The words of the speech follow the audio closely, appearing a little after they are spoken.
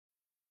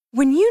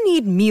When you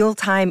need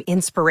mealtime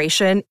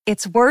inspiration,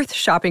 it's worth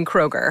shopping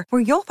Kroger,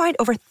 where you'll find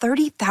over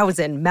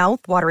 30,000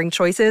 mouth-watering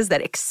choices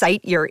that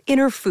excite your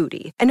inner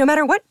foodie. And no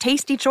matter what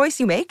tasty choice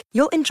you make,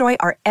 you'll enjoy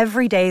our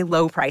everyday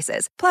low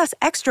prices, plus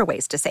extra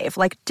ways to save,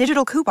 like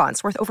digital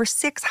coupons worth over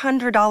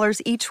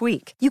 $600 each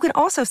week. You can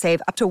also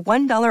save up to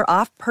 $1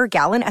 off per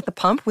gallon at the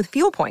pump with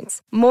fuel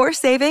points. More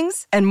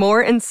savings and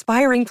more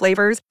inspiring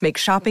flavors make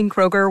shopping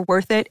Kroger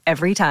worth it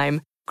every time.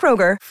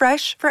 Kroger,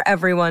 fresh for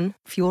everyone.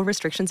 Fuel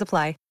restrictions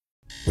apply.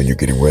 When you're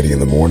getting ready in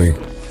the morning,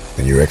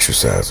 when you're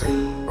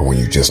exercising, or when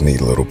you just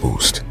need a little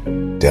boost,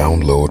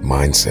 download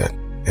Mindset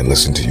and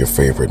listen to your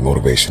favorite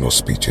motivational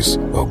speeches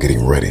while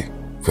getting ready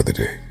for the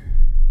day.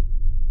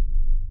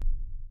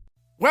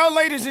 Well,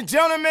 ladies and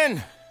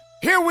gentlemen,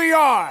 here we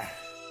are.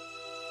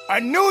 A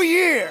new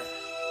year,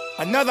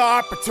 another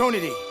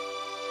opportunity.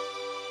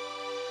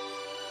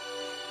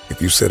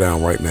 If you sat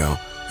down right now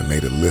and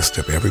made a list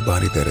of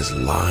everybody that has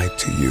lied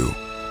to you,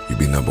 you'd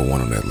be number one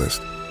on that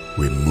list.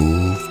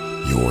 Remove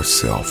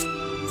yourself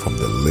from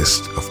the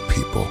list of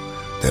people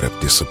that have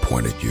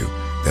disappointed you,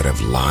 that have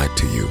lied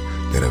to you,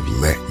 that have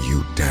let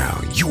you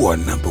down. You are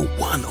number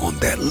one on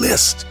that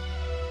list.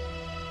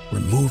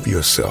 Remove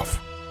yourself.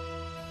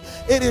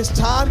 It is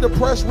time to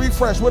press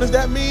refresh. What does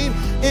that mean?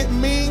 It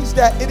means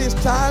that it is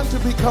time to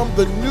become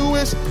the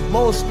newest,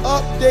 most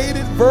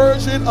updated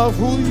version of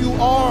who you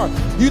are.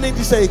 You need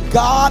to say,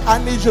 God,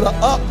 I need you to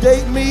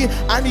update me.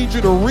 I need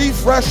you to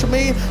refresh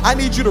me. I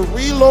need you to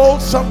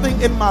reload something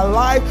in my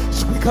life,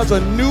 because a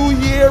new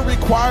year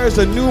requires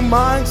a new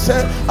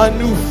mindset, a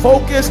new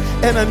focus,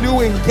 and a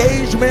new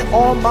engagement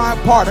on my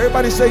part.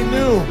 Everybody say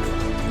new.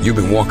 You've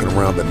been walking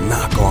around the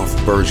knockoff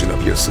version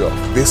of yourself.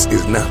 This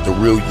is not the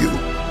real you.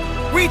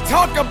 We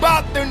talk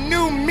about the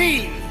new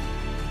me,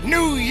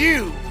 new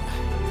you.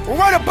 Well,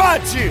 what about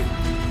you?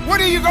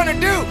 What are you gonna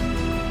do?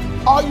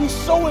 Are you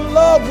so in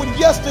love with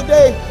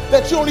yesterday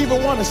that you don't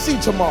even want to see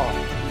tomorrow?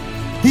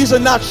 These are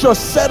not your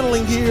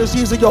settling years,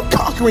 these are your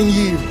conquering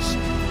years.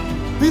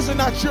 These are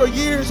not your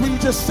years when you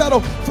just settle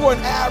for an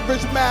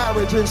average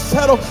marriage and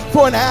settle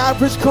for an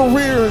average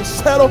career and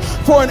settle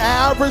for an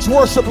average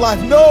worship life.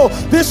 No,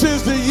 this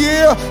is the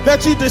year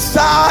that you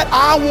decide,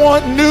 I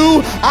want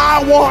new,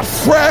 I want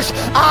fresh,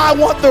 I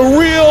want the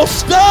real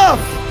stuff.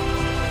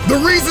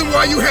 The reason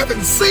why you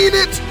haven't seen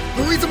it,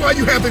 the reason why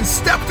you haven't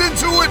stepped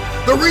into it,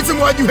 the reason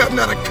why you have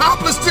not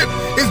accomplished it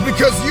is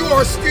because you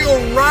are still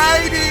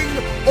riding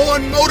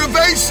on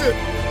motivation.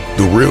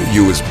 The real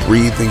you is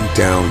breathing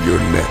down your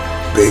neck,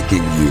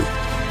 begging you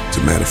to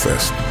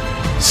manifest.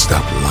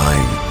 Stop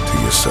lying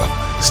to yourself.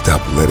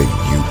 Stop letting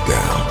you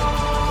down.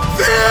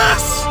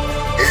 This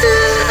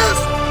is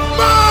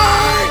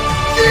my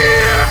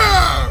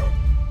year!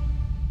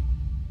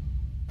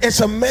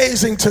 It's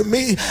amazing to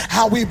me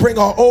how we bring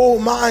our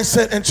old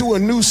mindset into a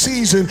new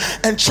season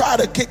and try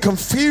to get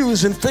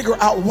confused and figure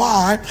out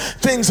why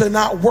things are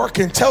not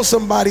working. Tell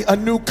somebody a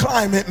new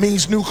climate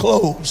means new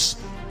clothes.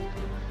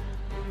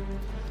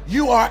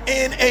 You are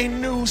in a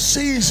new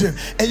season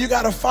and you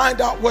got to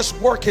find out what's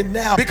working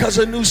now, because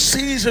a new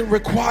season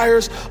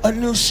requires a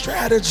new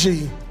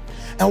strategy.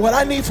 And what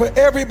I need for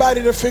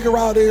everybody to figure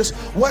out is,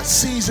 what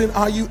season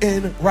are you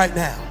in right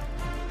now?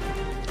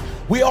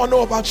 We all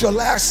know about your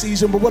last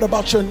season, but what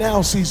about your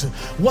now season?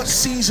 What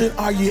season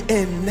are you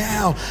in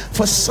now?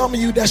 For some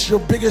of you, that's your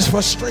biggest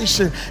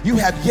frustration. You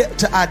have yet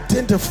to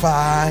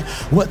identify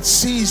what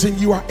season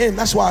you are in.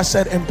 That's why I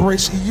said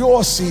embrace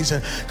your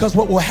season, because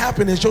what will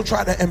happen is you'll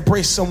try to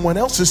embrace someone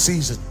else's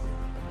season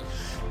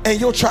and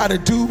you'll try to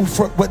do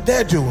for what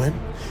they're doing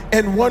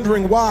and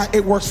wondering why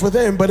it works for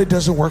them, but it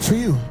doesn't work for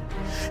you.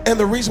 And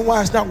the reason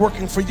why it's not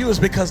working for you is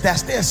because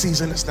that's their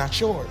season, it's not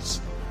yours.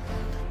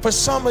 For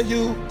some of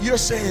you, you're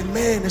saying,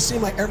 man, it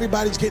seems like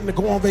everybody's getting to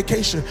go on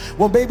vacation.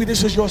 Well, baby,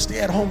 this is your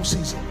stay-at-home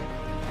season.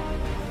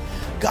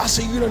 God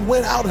said, you done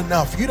went out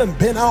enough. You done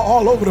been out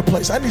all over the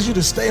place. I need you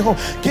to stay home.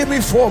 Give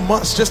me 4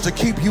 months just to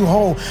keep you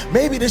home.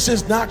 Maybe this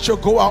is not your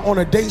go out on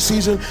a date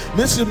season.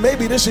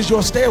 Maybe this is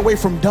your stay away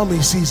from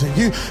dummy season.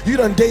 You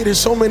done dated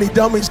so many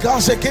dummies.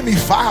 God said, give me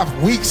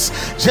 5 weeks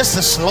just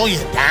to slow you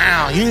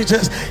down.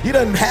 You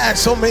done had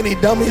so many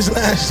dummies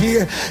last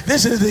year.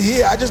 This is the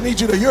year. I just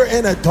need you to, you're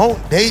in a don't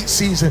date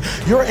season.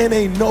 You're in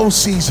a no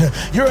season.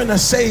 You're in a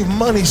save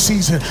money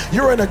season.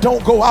 You're in a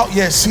don't go out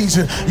yet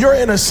season. You're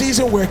in a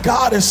season where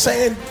God is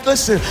saying,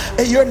 listen,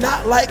 and you're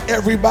not like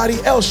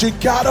everybody else. You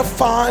gotta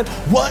find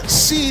what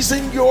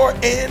season you're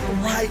in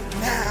right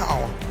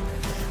now.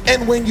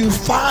 And when you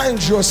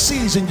find your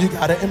season, you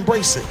gotta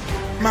embrace it.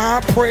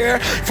 My prayer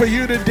for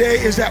you today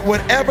is that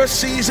whatever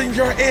season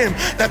you're in,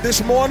 that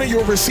this morning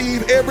you'll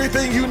receive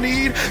everything you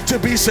need to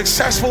be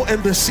successful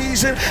in the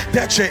season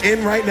that you're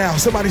in right now.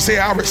 Somebody say,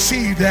 I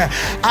receive that.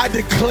 I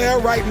declare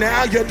right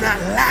now you're not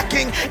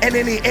lacking in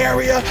any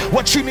area.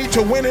 What you need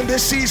to win in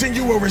this season,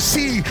 you will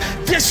receive.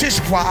 This is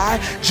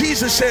why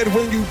Jesus said,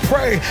 when you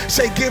pray,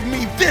 say, give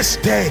me this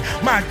day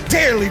my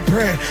daily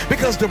bread,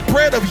 because the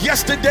bread of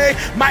yesterday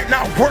might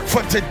not work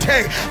for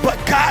today, but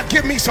God,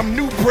 give me some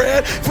new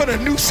bread for the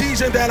new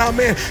season that I'm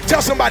in.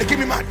 Tell somebody, give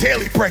me my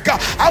daily bread.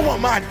 God, I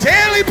want my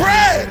daily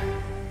bread.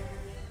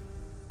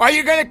 Are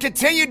you going to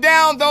continue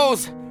down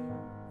those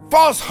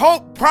false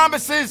hope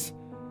promises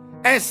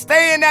and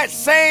stay in that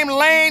same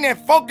lane and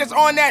focus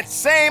on that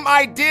same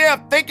idea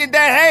of thinking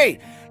that, hey,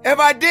 if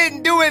I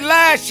didn't do it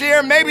last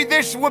year, maybe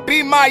this would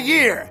be my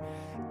year?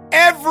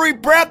 Every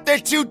breath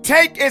that you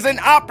take is an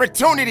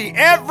opportunity.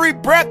 Every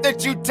breath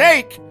that you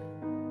take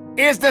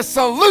is the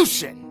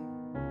solution.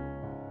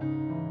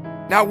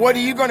 Now, what are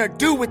you going to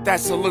do with that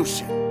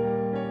solution?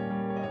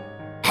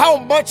 How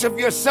much of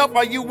yourself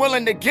are you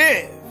willing to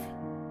give?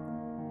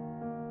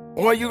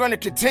 Or are you going to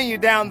continue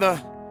down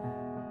the,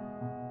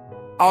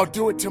 I'll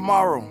do it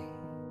tomorrow?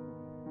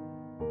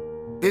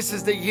 This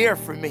is the year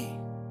for me.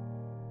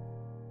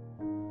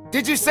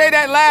 Did you say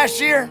that last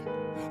year?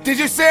 Did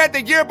you say it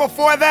the year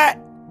before that?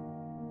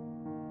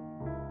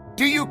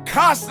 Do you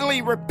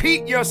constantly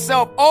repeat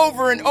yourself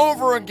over and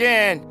over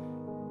again,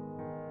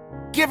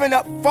 giving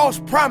up false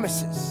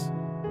promises?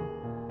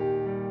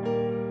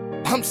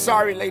 I'm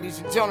sorry, ladies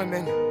and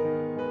gentlemen.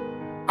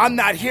 I'm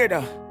not here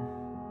to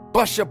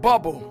bust your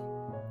bubble,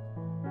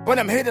 but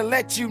I'm here to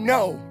let you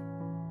know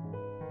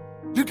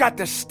you got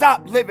to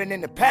stop living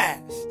in the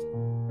past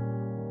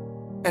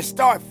and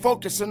start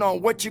focusing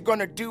on what you're going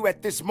to do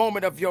at this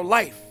moment of your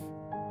life.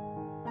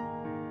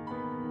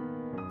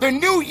 The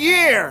new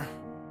year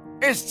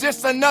is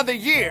just another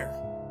year.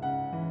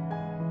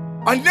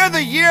 Another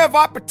year of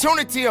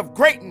opportunity of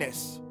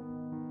greatness.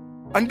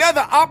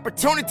 Another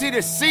opportunity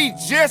to see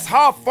just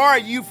how far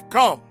you've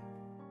come.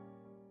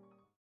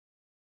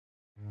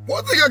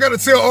 One thing I got to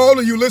tell all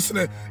of you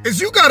listening is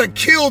you got to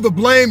kill the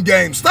blame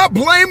game. Stop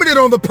blaming it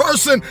on the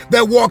person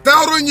that walked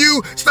out on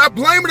you. Stop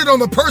blaming it on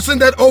the person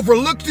that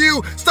overlooked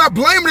you. Stop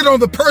blaming it on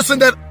the person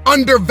that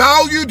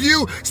undervalued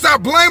you.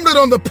 Stop blaming it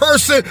on the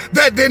person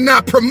that did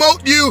not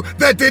promote you,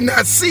 that did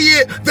not see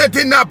it, that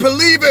did not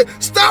believe it.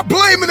 Stop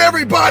blaming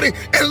everybody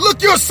and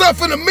look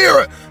yourself in the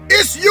mirror.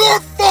 It's your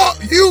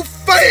fault you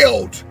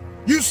failed.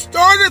 You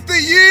started the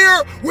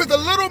year with a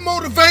little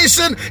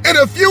motivation and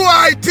a few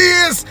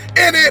ideas,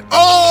 and it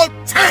all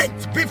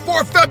tanked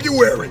before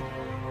February.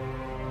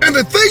 And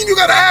the thing you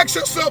got to ask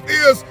yourself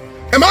is,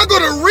 am I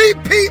going to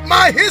repeat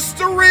my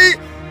history,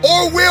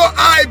 or will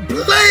I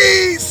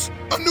blaze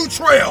a new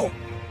trail?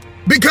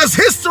 Because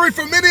history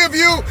for many of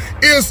you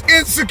is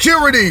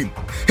insecurity.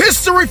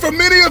 History for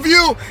many of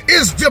you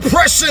is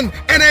depression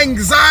and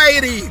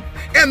anxiety.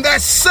 And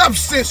that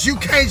substance you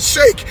can't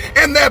shake,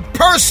 and that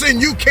person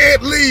you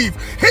can't leave.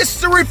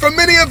 History for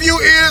many of you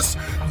is,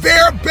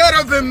 they're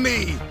better than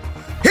me.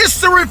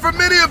 History for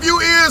many of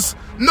you is,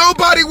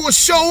 nobody will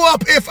show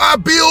up if I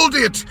build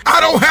it. I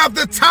don't have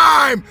the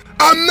time.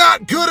 I'm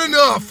not good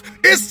enough.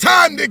 It's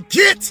time to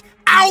get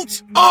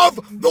out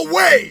of the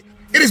way.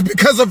 It is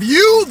because of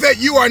you that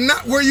you are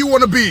not where you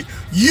want to be.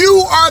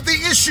 You are the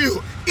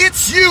issue.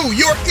 It's you.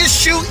 Your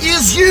issue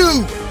is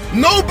you.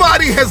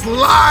 Nobody has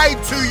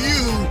lied to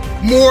you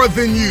more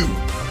than you.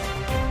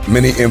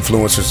 Many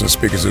influencers and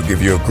speakers will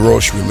give you a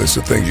grocery list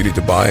of things you need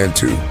to buy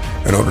into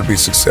in order to be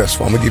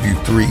successful. I'm going to give you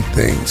 3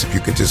 things. If you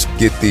can just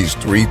get these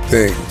 3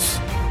 things,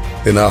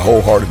 then I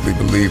wholeheartedly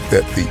believe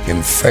that the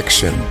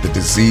infection, the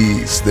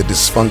disease, the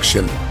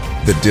dysfunction,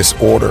 the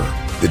disorder,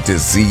 the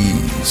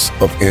disease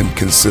of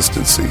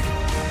inconsistency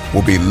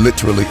will be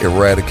literally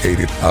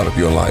eradicated out of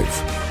your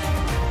life.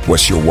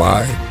 What's your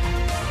why?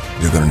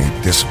 You're going to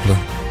need discipline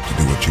to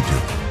do what you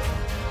do.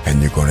 And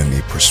you're going to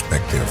need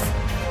perspective.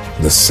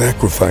 The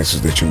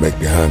sacrifices that you make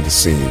behind the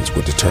scenes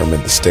will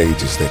determine the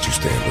stages that you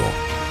stand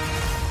on.